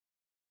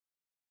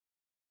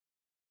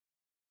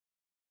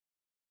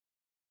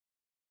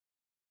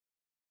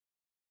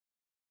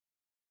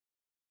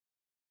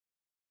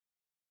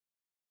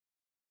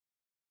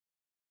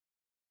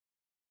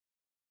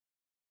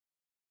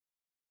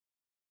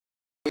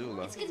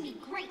Azula. It's gonna be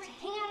great to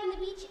hang out on the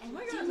beach and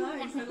do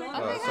nothing. Oh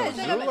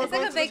my god, it's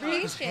like a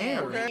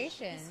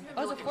vacation.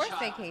 Oh, it's a forced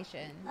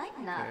vacation.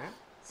 Lighten up.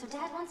 So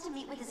Dad wants to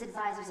meet with his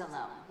advisors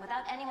alone,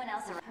 without anyone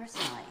else around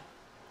personally.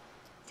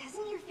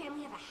 Doesn't your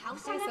family have a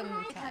house There's on some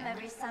that Come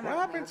every summer. What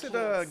happened to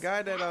the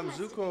guy that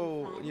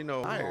Zuko, you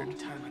know, hired?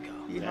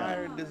 He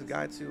hired this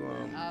guy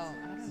to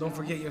Don't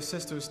forget your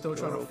sister is still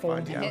trying to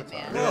fold you.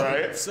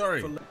 Right?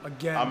 Sorry.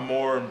 Again. I'm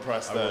more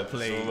impressed that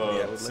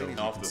Zula the taking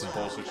off this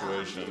whole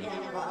situation.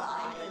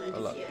 Oh,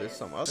 look, there's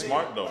some other.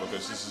 Smart though,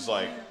 because this is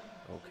like,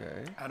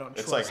 Okay. I don't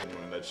it's trust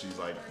like that she's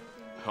like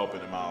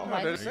helping him out.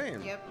 No, they're the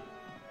same. Yep.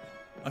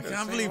 I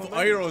can't believe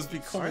Iroh has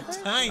become a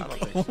tank.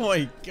 Oh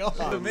my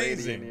god,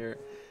 amazing.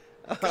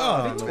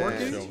 Oh,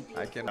 man. man.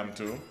 I can. I'm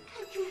too.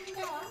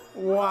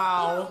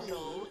 Wow.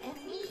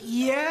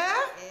 Yeah?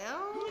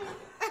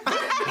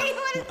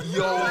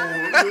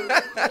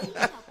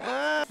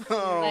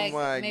 Oh Like,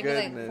 my maybe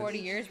goodness. like 40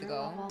 years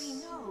ago. I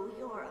know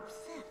you're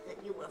upset that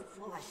you were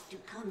forced to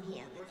come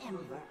here, but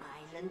Ember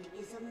Island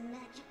is a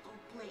magical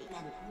place.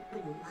 An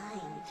open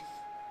mind.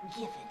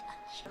 Give it a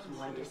chance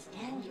to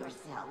understand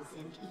yourselves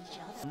and each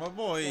other. My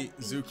boy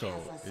Zuko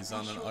is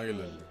on an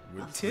island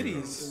with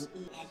Titties.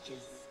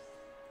 Edges.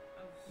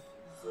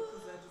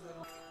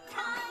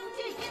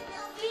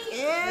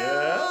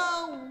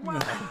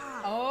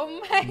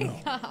 Oh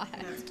my god.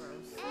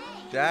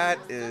 That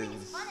is.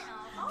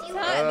 They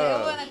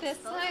went at this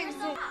time.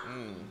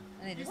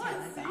 And they just went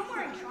like that. No,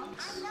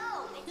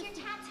 it's your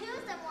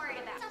tattoos I'm worried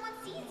about. Someone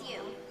sees you.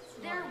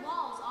 There are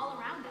walls all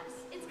around us.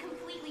 It's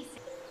completely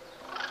safe.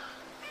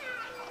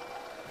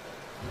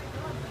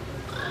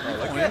 Oh,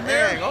 look at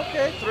dang.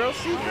 Okay, thrill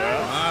seeker.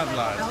 mad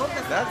lad.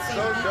 That's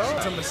so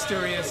dope. Some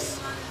mysterious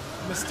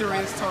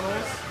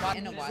tunnels.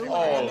 In the water.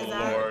 Oh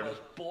Lord.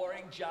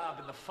 Boring job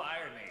in the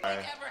fire name.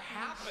 It never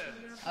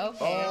happened.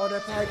 Okay. Oh, they're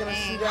probably gonna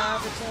see the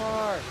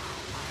Avatar.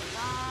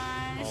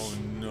 Oh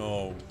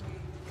no.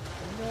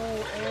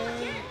 No,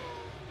 Aaron.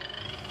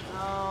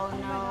 Oh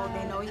no,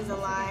 they know he's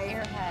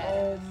alive.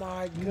 Oh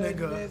my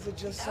goodness, it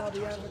just saw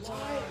the Avatar.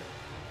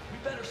 We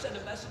better send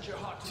a messenger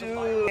hawk to the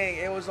Dude,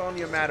 it was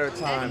only a matter of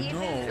time.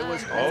 Even, It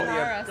was Tara only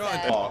a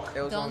said,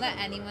 it was don't only let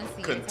anyone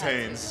see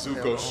Contains your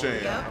Zuko's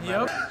shame.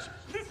 Yep.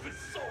 This is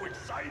so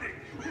exciting.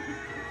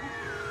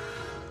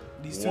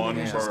 These two One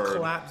niggas just bird.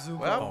 clap Zuko.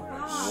 Well,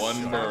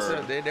 One that's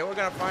bird. it. They were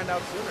gonna find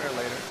out sooner or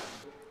later.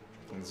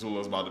 And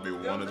Zula's about to be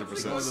 100%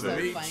 tattoos. So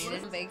sick. funny.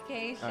 This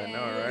vacation. I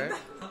know,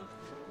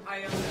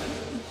 right?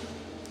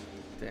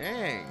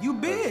 Dang. You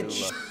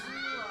bitch.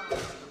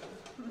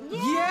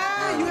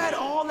 Yeah, you had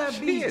all that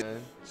beat.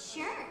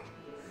 Sure.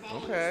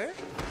 Okay.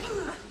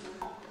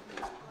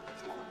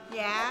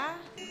 Yeah.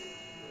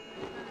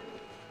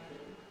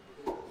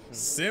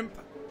 Simp.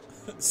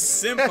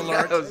 Simp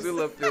alert.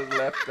 Zula feels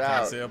left Can't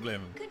out. say I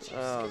blame him.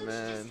 Oh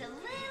man.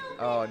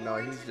 Oh no,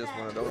 he's just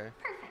one of those.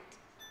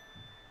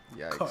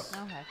 Yikes.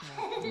 No heck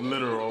no.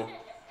 Literal.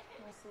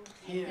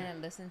 He's gonna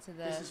listen to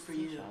the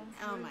seashell.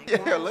 Oh my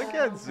god. Yeah, look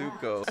at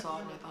Zuko. I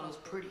thought it was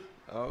pretty.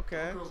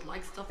 Okay. Girls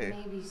like stuff.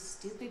 Maybe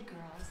stupid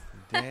girls.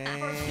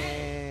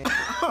 Dang.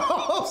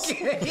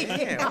 Okay.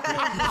 Damn. You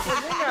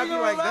gotta be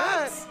like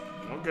that.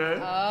 Okay.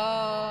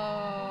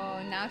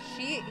 Oh, now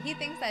he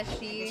thinks that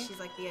She's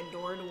like the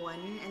adored one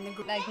in the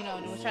group. like, you know,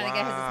 was trying to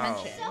get his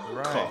attention.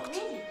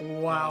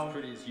 Right. Wow.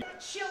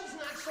 Shill's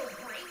not so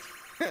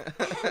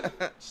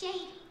great.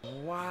 Shade.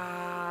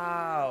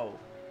 Wow.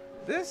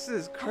 This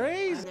is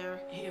crazy.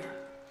 Here.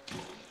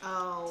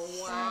 Oh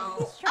wow.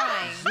 He's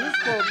trying.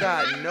 Zuko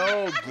got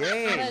no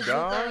game, Zuko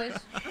dog. is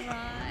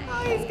trying.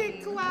 Oh, he's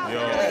getting clapped.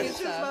 Yo, She's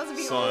supposed to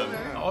be son.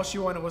 older. All she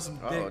wanted was some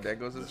Oh, dick. there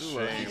goes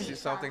Azula. She sees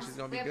something she's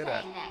gonna be good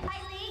at.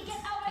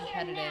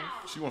 Competitive.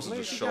 She wants to Look,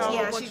 just she show got a off.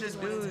 whole Yeah, bunch she just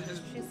of wants dudes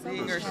just She's so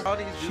being her. much All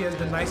these She has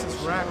the nicest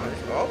rap.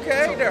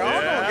 Okay, they're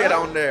all gonna get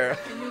on there.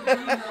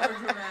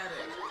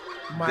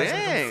 Might as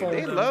well Dang, fold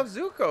they them. love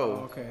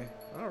Zuko. Okay.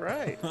 All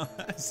right.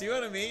 See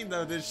what I mean?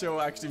 Though this show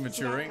actually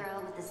maturing. That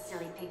girl with the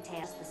silly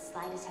pigtails, the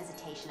slightest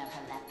hesitation of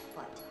her left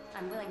foot.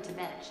 I'm willing to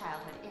bet a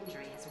childhood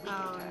injury has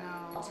weakened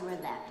her. To her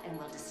left and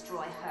will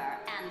destroy her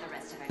and the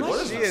rest of her.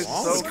 What is She this? is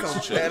so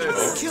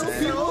competitive. Kill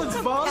man. people, it's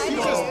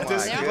volleyball. Oh my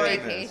They're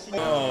goodness. vacation.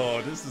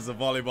 Oh, this is a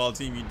volleyball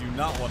team you do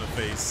not want to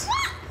face.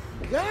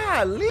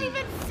 Golly.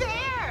 Even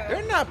fair.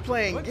 They're not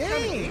playing What kind of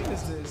games. game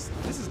is this?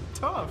 This is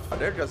tough.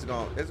 They're just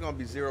gonna. It's gonna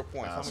be 0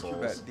 points. How much you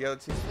Assholes. bet? The other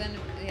team. Then,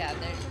 yeah,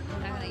 they're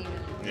not gonna even.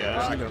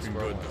 Yeah. She's looking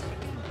good.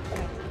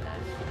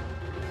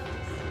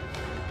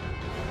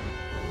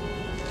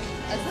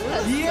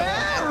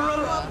 Yeah,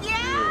 roll up.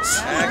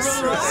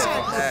 Extra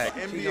Relax.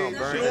 heck. She gonna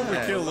burn She the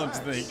overkill heck.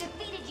 them today.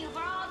 Defeated you for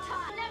all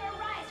time. Never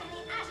rise from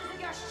the ashes of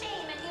your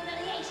shame and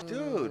humiliation.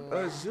 Dude,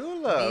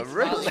 Azula, Beats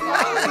relax,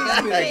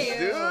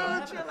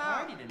 volleyball.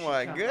 dude.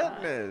 My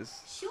goodness.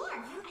 Sure,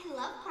 I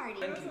love parties.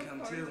 Can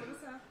come too.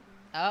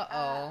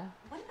 Uh-oh.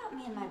 What about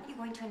me and my? You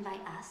going to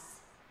invite us?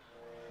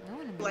 No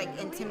one Like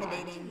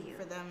intimidating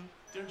for them.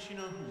 Don't you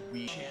know who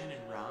we Chan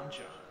and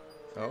Ranja?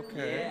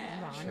 Okay.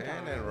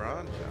 Chan and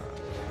Ranja.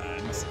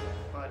 And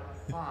But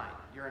fine,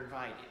 you're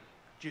invited.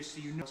 Just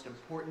so you know, most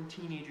important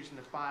teenagers in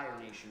the Fire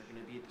Nation are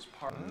gonna be at this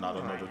party. Not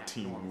another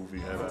teen movie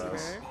head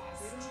ass.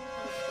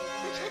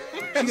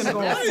 She's gonna go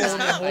What is on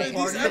the whole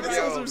happening? These party.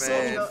 episodes are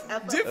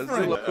so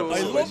different.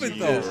 I love it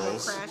though.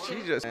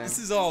 She just This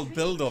is all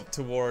build up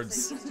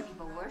towards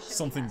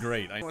something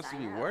great. wants to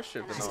be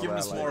worshipped. It's giving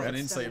us more of an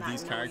insight of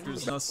these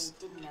characters and us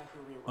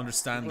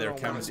understand their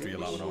chemistry a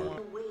lot more.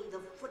 The way the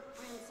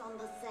footprints on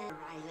the sand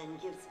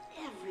island gives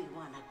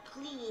everyone a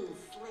clean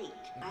slate.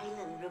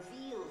 Island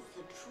reveals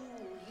the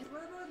true you.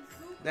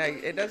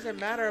 Like, it doesn't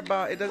matter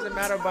about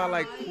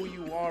like who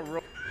you are. Who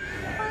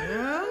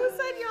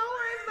said y'all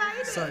were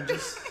invited? Son,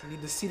 just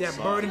need to see that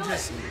bird and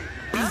just.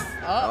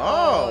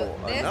 Oh,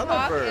 This another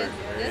hawk bird.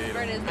 This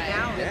bird is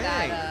down with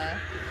that.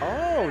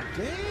 Oh,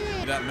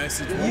 damn. That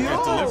message won't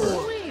get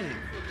delivered.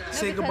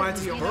 Say goodbye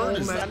to your Bird home,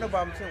 is, I man. know, but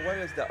I'm saying, what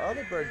is the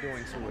other bird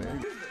doing to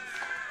it?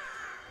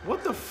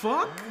 What the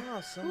fuck?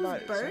 Oh,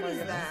 somebody, bird somebody,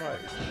 is that?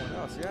 someone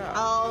else, yeah.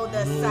 Oh, the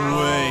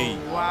assassin.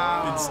 Wait,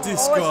 Wow. it's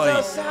this Oh, guy.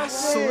 it's the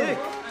assassin. Slick.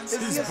 It's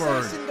his the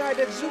bird. assassin guy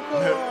that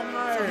Zuko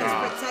hired.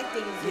 He's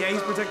protecting Zuko. Yeah,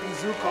 he's protecting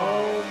Zuko.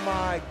 Oh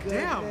my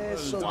Damn.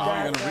 goodness. So Wow,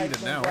 that you're gonna guy read it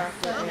can now.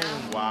 wrap that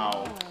in.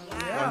 Wow.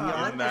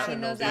 Yeah. In that, She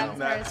knows in that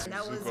that first.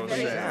 That was Zuko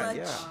very said. Yeah, clutch.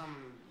 yeah.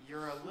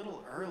 You're a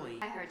little early,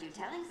 I heard you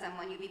telling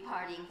someone you'd be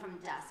partying from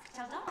dusk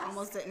till dawn.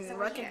 Almost didn't So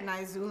we're here.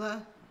 recognize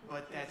Zula.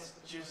 but that's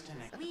just an.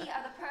 We are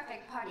the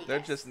perfect party. They're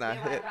guests. just not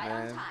We arrive hit, right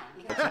on man. time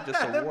But because she's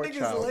just a Them war niggas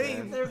child, lame.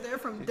 man. They're there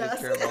from She just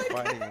dusk. care about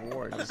fighting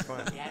wars. It's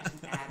fun.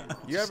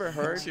 You ever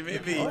heard? She may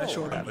be,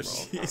 Oh, but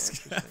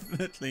she's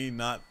definitely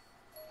not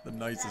the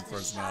nicest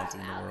personality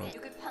in the world.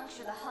 You could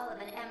puncture the hull of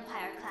an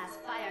Empire-class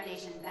Fire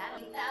Nation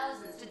battle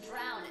thousands to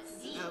drown at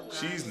sea.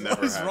 She's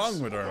never is had,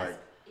 wrong with her? like,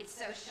 It's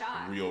so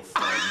sharp. real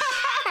friends.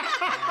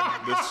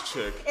 This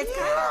chick. It's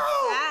kind of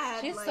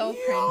sad. She's like, so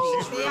cringy.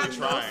 She's they really have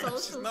no trying. social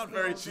She's not skills.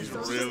 very. She's She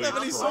really doesn't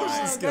have any trying.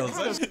 social skills.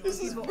 Kind of This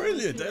is people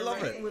brilliant. I treat love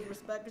her it. with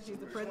respect because she's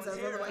the princess.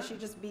 Otherwise, she'd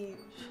just be.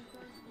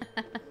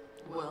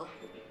 Well,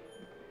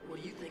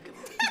 what do you think of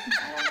him?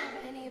 I don't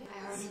have any of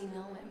I already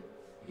know him.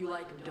 You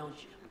like him, don't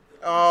you?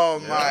 Oh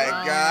my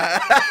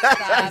God.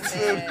 Stop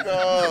it.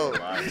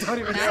 Zuko. Don't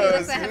even Now he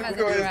looks at him as a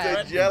Zuko is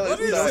threat. the jealous What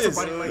is type.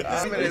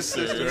 this? Him and his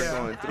sister are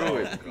going through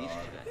it.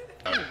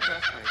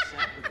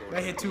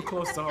 That hit too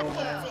close to home,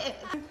 man.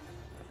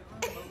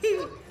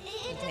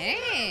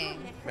 Dang.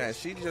 Man,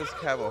 she just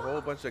have a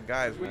whole bunch of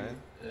guys, man.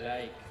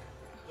 Like,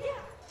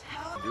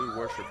 Dude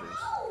worshippers.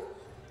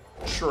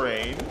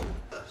 Train.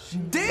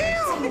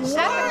 Damn!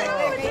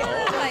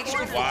 Like,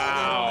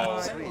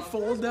 Wow.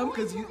 Fold them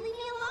because you. Leave me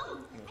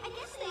alone. I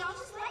guess they all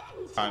just like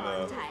me.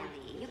 Kinda.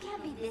 Tylee, you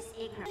can't be this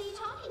ignorant. What are you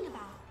talking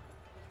about?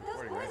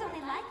 Those boys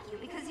only like you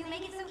because you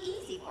make it so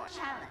easy for a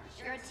challenge.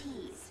 You're a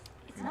tease.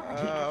 It's not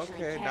like you actually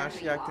Okay, care now who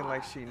she you acting are.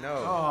 like she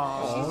knows.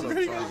 Oh, she's why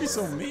are you gonna be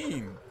so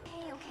mean?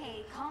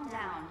 Okay, calm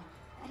down.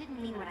 I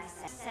didn't mean what I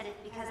said. I said it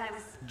because I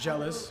was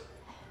Jealous.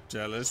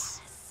 Jealous.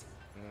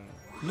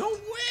 No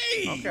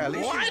way. Okay, at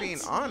least What? she's being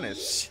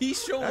honest.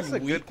 She's showing That's a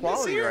good weakness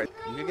quality, here? right?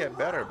 You can get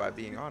better by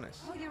being honest.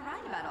 Oh, you're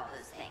right about all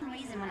those things. The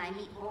reason when I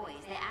meet boys,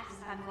 they act as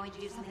if I'm going to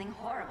do something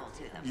horrible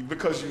to them.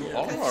 Because you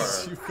are.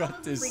 You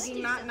got this.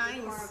 Freaking not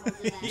nice.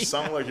 You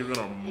sound like you're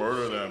gonna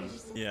murder them.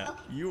 Yeah,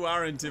 you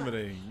are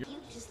intimidating. You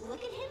just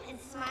look at him and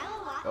smile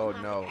a lot. Oh,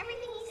 and no. after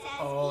everything he says,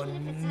 Oh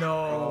even if it's no.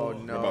 Oh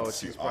You're about no, to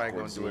see she's probably awkward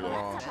gonna do it Zula.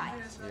 wrong.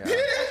 Right.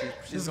 Yeah,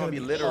 she's gonna be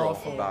literal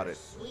awful. about it.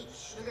 sweet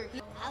sugar.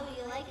 How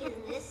do you like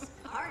it this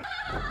part?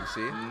 You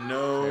see?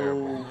 No.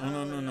 Terrible.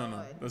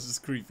 No. This is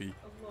creepy.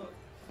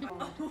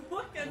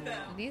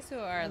 these two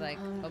are like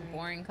a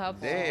boring couple.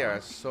 They are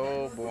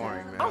so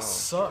boring, man. I'll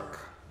suck.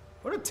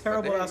 What a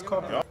terrible ass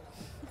couple.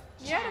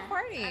 You're at a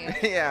party.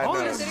 Yeah, All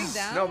no. this- Sitting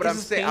down? No, but This I'm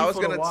is saying I was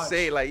painful to gonna watch.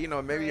 say like, you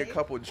know, maybe a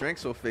couple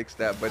drinks will fix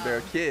that, but they're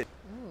a kid.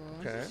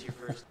 Ooh. Okay.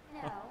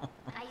 No,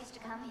 I used to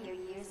come here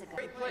years ago.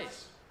 great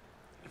place.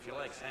 If you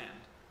like sand.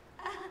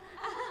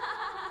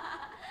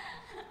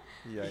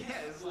 Yikes.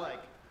 it's like,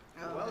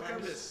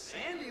 welcome to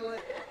Sandyland.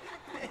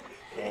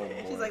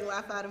 She's like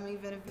laugh at him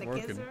even if they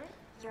kiss Working.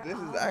 her. This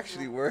is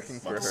actually working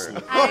for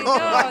her. I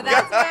know.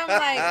 That's why I'm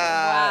like,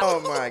 wow.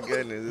 Oh my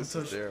goodness, this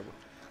is terrible.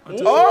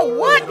 Until Oh,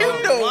 what in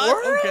the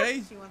What? world?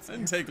 Okay. She wants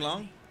Didn't take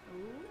long.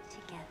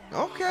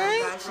 Together. Okay.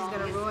 God, she's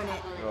gonna ruin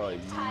it. Oh,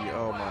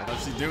 oh my.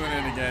 Oh, she's doing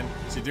it again.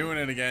 She's doing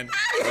it again.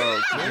 Okay.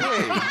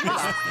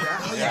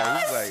 Yeah,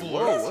 he's like,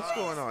 whoa, what's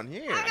going on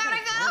here?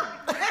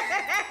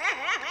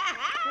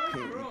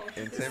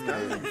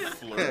 Intimidating.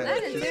 That's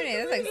intimidating.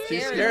 That's like She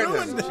scary. scared him.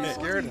 Ruined She it.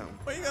 scared him.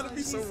 Why you gotta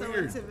be so She's so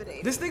weird?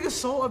 intimidating. This nigga's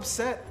so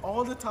upset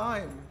all the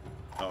time.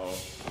 Oh.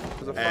 It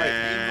was a fight.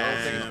 The whole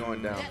thing is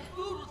going down.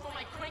 Food was for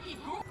my cranky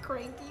group.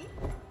 Cranky.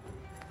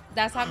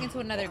 That's talking to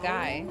another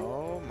guy.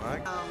 Oh my.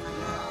 Oh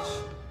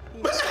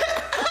my gosh.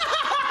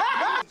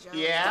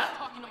 Yeah.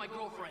 Talking to my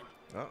girlfriend.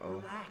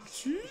 Uh-oh.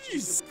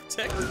 Jeez.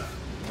 Protect.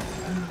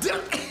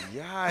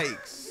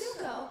 Yikes.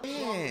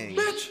 Dang.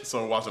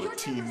 So watching a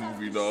teen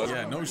movie, dog.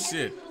 Yeah, no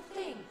shit. Little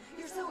thing.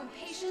 You're so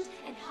impatient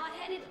and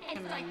hot-headed,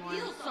 and I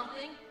feel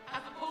something,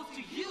 as opposed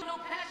to you, no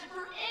passion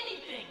for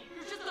anything.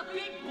 You're just a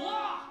big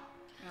blob.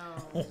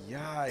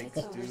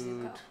 Yikes,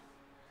 dude.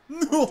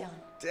 No.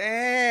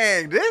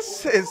 Dang,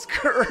 this is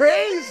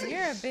crazy.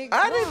 You're a big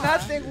I did not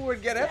boss. think we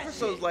would get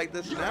episodes like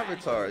this in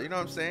Avatar. You know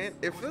what I'm saying?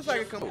 It feels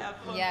like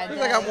Yeah, feels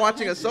like I'm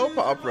watching a soap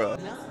opera.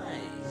 It's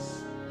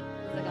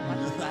like I'm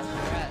watching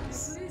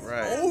Class of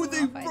Right. Oh,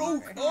 they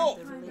broke up.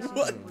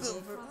 What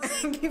the?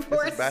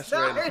 Before This is it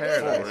Bachelor in started.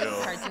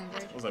 Paradise. Cartoon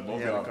version. I was like, both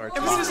Yeah, y'all. the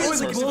cartoon. Everything's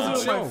always It's blows a up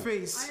my show.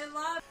 face.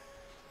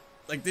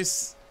 Like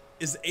this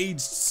is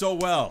aged so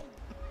well.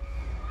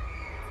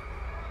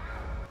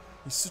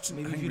 He's such an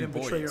Maybe if angry you didn't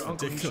boy. betray your It's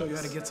uncle, he'd show you how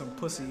ridiculous. to get some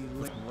pussy.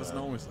 It wasn't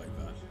always like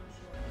that.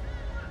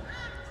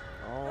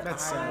 Oh,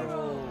 That's sad.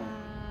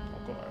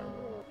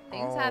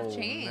 Things have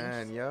changed.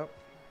 Man, yep.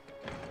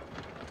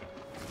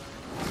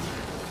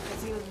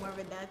 Because he was more of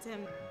a dad to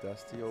him.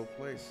 Dusty old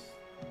place.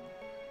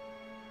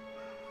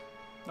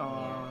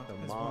 Aw, The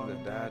his mom, the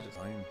and dad.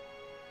 Time.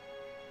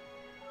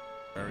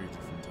 Very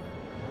different time.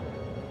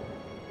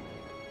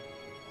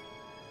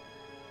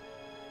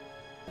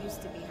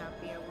 Used to be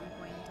happy at one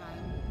point in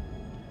time.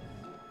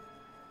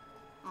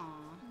 Aw.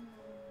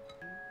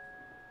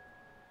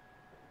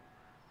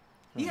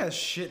 He has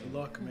shit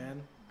luck,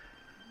 man.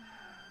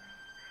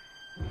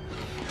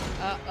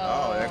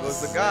 Oh, there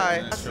goes the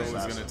guy. That show is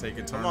gonna take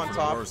a turn Come on, for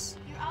Top. the worse.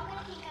 You're all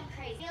gonna think I'm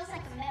crazy. Feels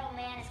like a metal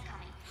man is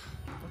coming.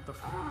 What the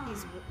fuck?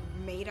 He's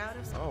made out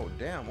of something. Oh,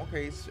 damn.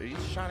 Okay, are you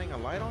shining a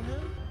light on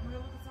him?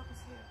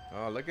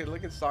 Oh, look at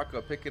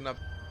Sokka picking up.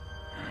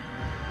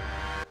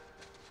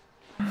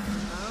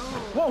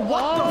 Whoa,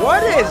 what the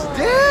What is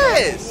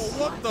this?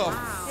 What the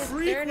His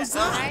freak third was eye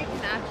that?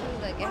 can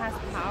actually, like, it has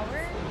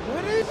power.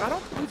 What is? I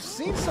don't. We've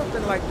seen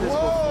something like this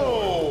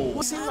Whoa! before.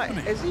 What's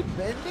happening? Is he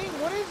bending?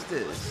 What is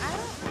this? I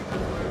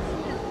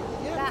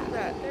don't Yeah,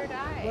 that third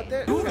eye. But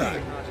there, Do that.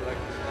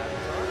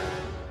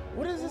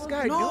 What is this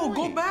guy No, doing?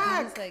 go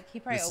back. It's like he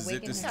probably This is it.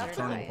 awakened This is his the third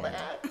turning eye. point.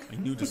 I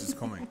knew this was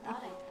coming.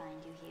 Thought I'd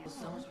find you here. The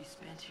summers we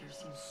spent here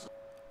seems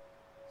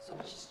so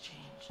much has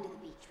changed. To the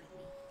beach with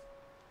me.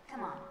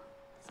 Come on.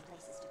 This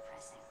place is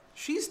depressing.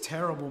 She's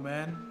terrible,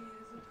 man.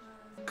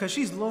 Cause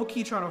she's low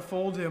key trying to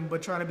fold him,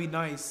 but trying to be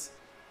nice.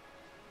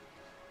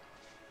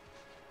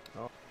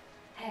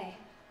 Hey,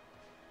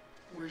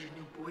 where's your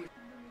new boyfriend?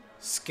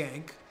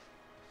 Skank.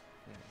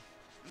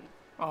 He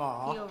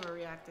Aw.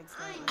 overreacted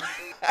slightly.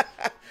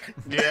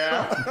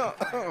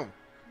 Yeah.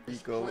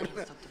 Rico.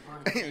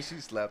 She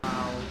slept.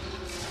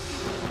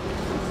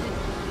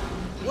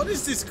 What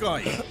is this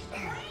guy?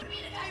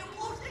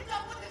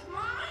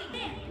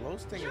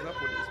 Blows things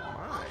up with his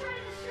mind.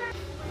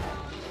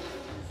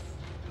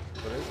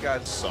 But this guy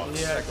sucks.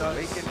 Yeah, Like it does.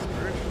 awakened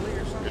spiritually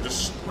or something. It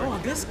just Oh,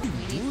 this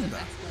Needs doing some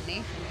that?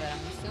 explanation, but I'm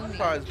assuming.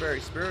 Probably is very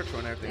spiritual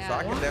and everything, so Yeah.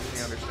 I can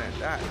definitely understand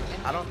that.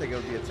 I don't think it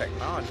would be a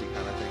technology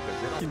kind of thing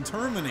because they Fucking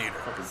Terminator.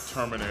 fucking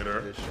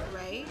Terminator. this shit.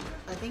 Right?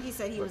 I think he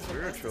said he But was the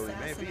best spiritually,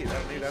 assassin. maybe.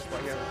 Maybe that's why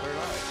he has a third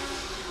eye.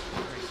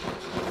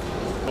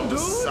 Well, the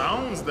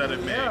sounds that it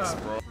makes, Yeah.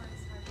 bro.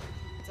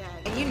 Dad.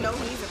 And you know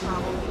he's a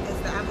problem because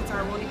the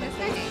avatar won't even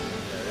say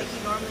like he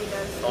normally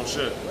does. Oh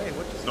shit. Wait,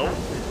 what just Nope.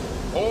 happened?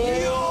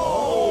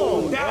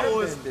 Oh. that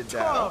was Did that.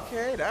 tough.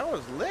 Okay, that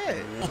was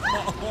lit.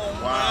 Oh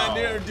Wow. man,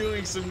 they're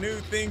doing some new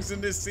things in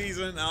this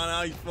season, and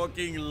I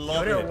fucking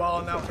love They're it.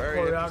 wilding It's a out very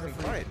interesting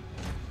choreography. fight.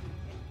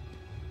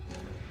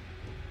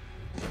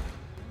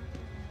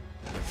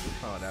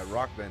 Oh, that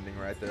rock bending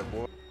right there,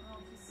 boy.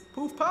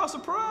 Poof, pow,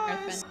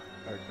 surprise.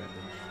 Earthbend. Earth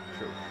bending.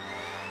 True.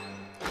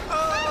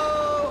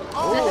 Oh,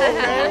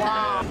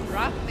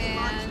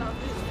 Rockman.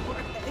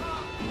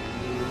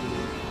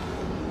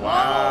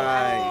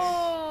 Nice.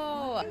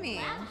 Oh, I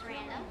mean, That's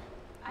random.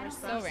 I don't so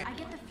think so. random. I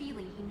get the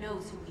feeling he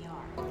knows who we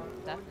are.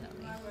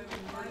 definitely.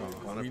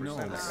 Oh, 100% He knows.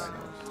 that guy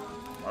knows.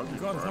 Why would you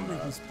God, burn somebody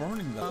that? who's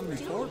burning the family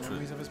memories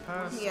portrait. of his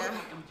past. Yeah.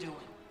 I'm doing.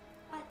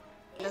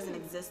 It doesn't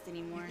exist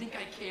anymore. Think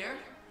I care?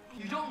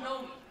 You don't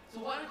know me, so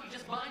why don't you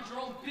just mind your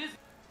own business?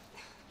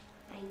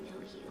 I knew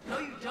you. No,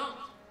 you don't.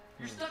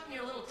 You're stuck in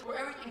your little where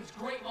everything's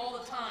great all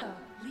the time.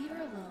 Leave her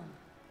alone.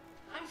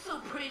 I'm so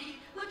pretty.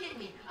 Look at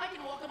me. I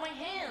can walk on my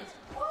hands.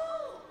 Woo!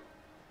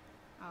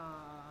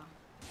 Aw.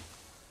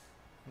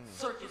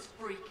 Circus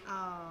freak.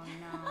 Oh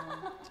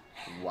no.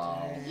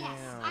 Wow. Yes,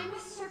 I'm a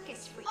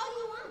circus freak. All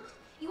you want.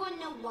 You want to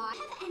know why?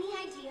 Have any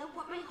idea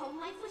what my home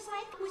life was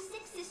like? With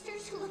 6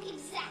 sisters who look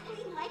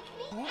exactly like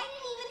me? I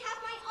didn't even have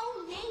my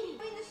own name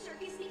in the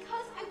circus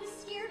because I was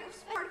scared of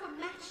part of a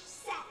matched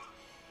set.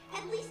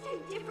 At least I'm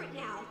different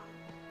now.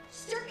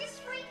 Circus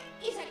freak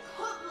is a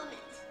compliment.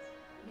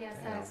 Yes,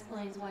 that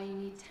explains why you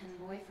need 10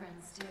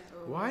 boyfriends too.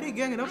 Why are they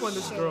ganging up on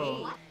this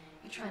girl?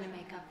 You're trying to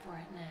make up for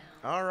it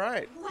now. All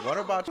right. What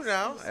about you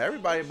now?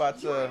 Everybody about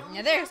to.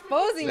 Yeah, they're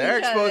exposing They're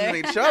each exposing other.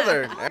 each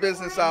other. That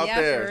business out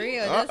yeah, there. for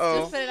real. Uh-oh.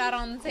 Just put it out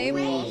on the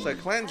table. It's a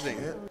cleansing.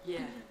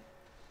 Yeah.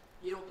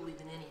 You don't believe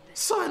in anything.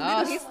 Son,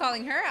 Oh, he's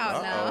calling her out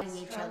Uh-oh. now.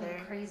 Each Strong other.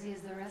 and crazy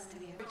as the rest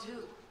of you. I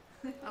do.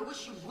 I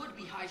wish you would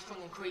be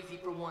high-strung and crazy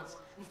for once.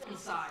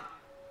 Inside.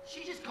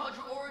 She just called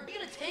your aura. You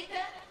gonna take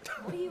that?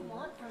 What do you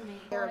want from me?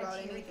 Care I about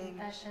wanted to hear a anything.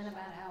 confession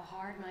about how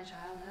hard my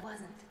childhood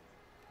wasn't.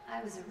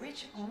 I was a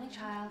rich only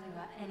child who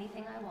got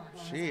anything I wanted.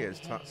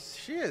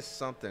 She is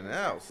something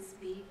else.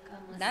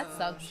 That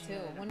sucks too.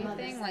 When you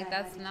think like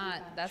that's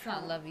not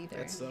love either.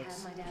 That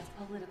sucks.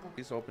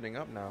 He's opening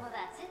up now. Well,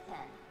 that's it then.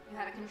 You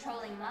had a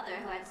controlling mother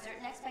who had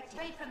certain expectations.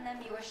 Right from them,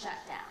 you were shut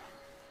down.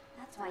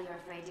 That's why you're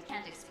afraid you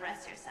can't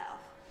express yourself.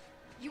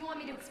 You want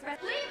me to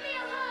express? Leave me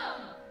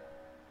alone!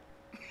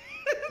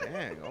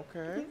 Dang,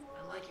 okay.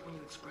 I like it when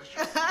you express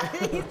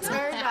yourself. You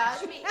turned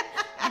on me.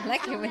 I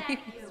like it when you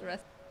express.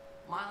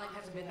 My life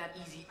hasn't been that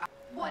easy.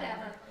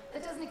 Whatever.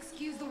 That doesn't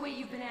excuse the way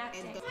you've been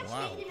acting.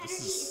 Wow, negative energy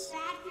is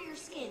bad for your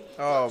skin.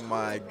 Oh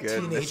my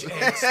goodness.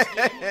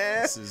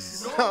 This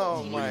is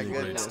oh my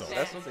goodness.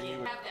 That's something you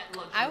would.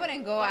 I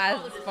wouldn't go as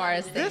far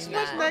as This saying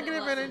much that.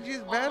 negative energy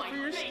is bad for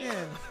your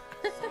skin.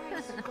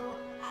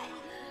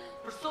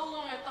 For so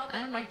long I thought I that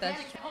don't my know if dad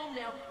that's is home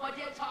now. My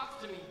dad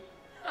talks to me.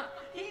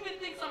 He even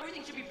thinks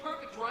everything should be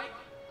perfect, right?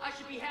 I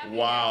should be happy.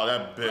 Wow,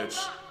 that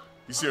bitch.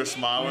 You see her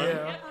smiling?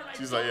 Yeah.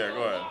 She's like, yeah,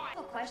 go ahead.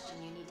 The question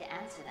you need to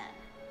answer then.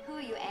 Who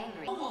are you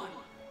angry? No one.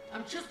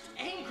 I'm just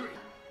angry.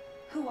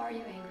 Who are you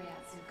angry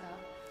at, Zuko?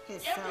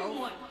 Himself.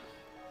 Everyone.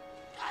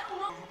 I don't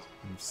know.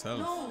 himself.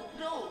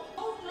 No.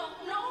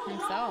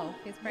 Himself.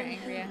 He's pretty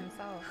angry at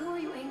himself. Who are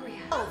you angry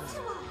at?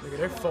 Look at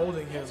they're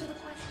folding him. Answer the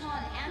question. Come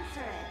on,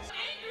 answer it.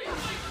 Angry at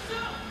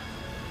myself.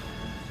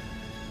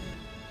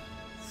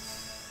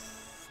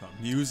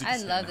 The music I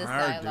is love this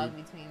hard, dialogue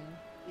dude. between.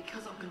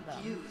 Because I'm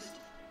confused.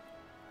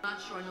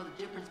 Not sure I know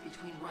the difference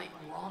between right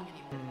and wrong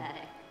anymore.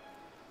 Pathetic.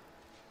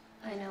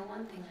 I know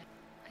one thing.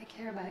 I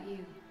care about you.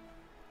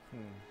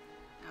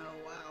 Oh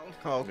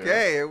wow.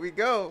 Okay, here we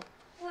go.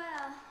 Well,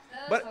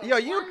 But yo,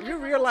 you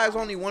realize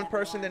only one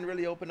person didn't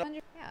really open up.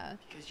 Yeah.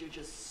 Because you're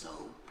just so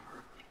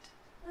perfect.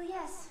 well,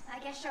 yes, I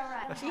guess you're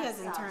right. She has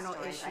internal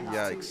issues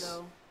Yikes. too,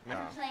 though. I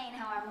complain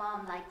how our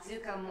mom liked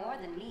Zuko more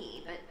than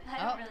me, but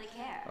I don't really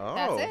care. Oh,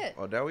 That's it.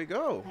 Oh, there we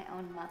go. My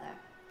own mother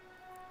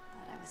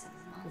thought I was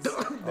a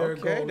monster. There it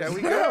Okay, goes. there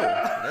we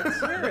go. Let's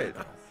hear it.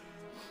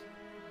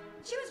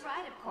 She was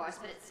right, of course,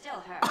 but it still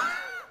hurt.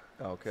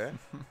 Okay.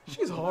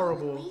 She's What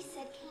horrible. we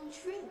said came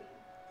true.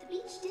 The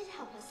beach did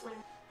help us learn.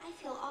 I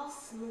feel all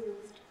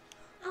smoothed.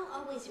 I'll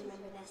always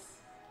remember this.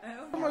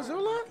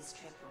 Mazula? This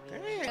trip You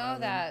really. know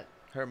that.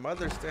 Her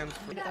mother stands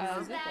for.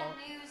 That's Zuko. bad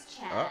news,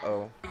 Chad.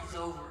 Uh-oh. It's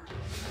over.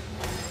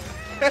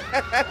 Wreck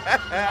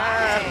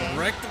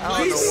the I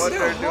don't know place. what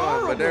they're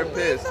doing, but they're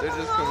horrible. pissed. They're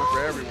just coming for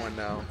everyone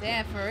now.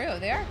 Damn, for real.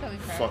 They are coming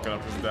for Fucking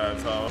up his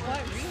dad's house.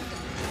 what reason?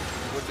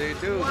 What they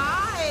do?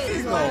 Why?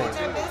 It's going.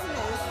 their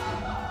business.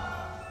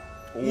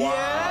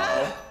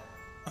 Wow.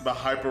 The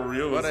hyper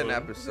realism. What an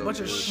episode. Bunch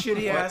of dude.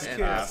 shitty What ass an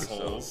kids. episode.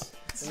 Assholes.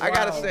 I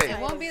gotta Wow. It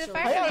say, won't be the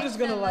fire How y'all nation just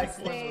gonna unless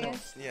like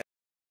they.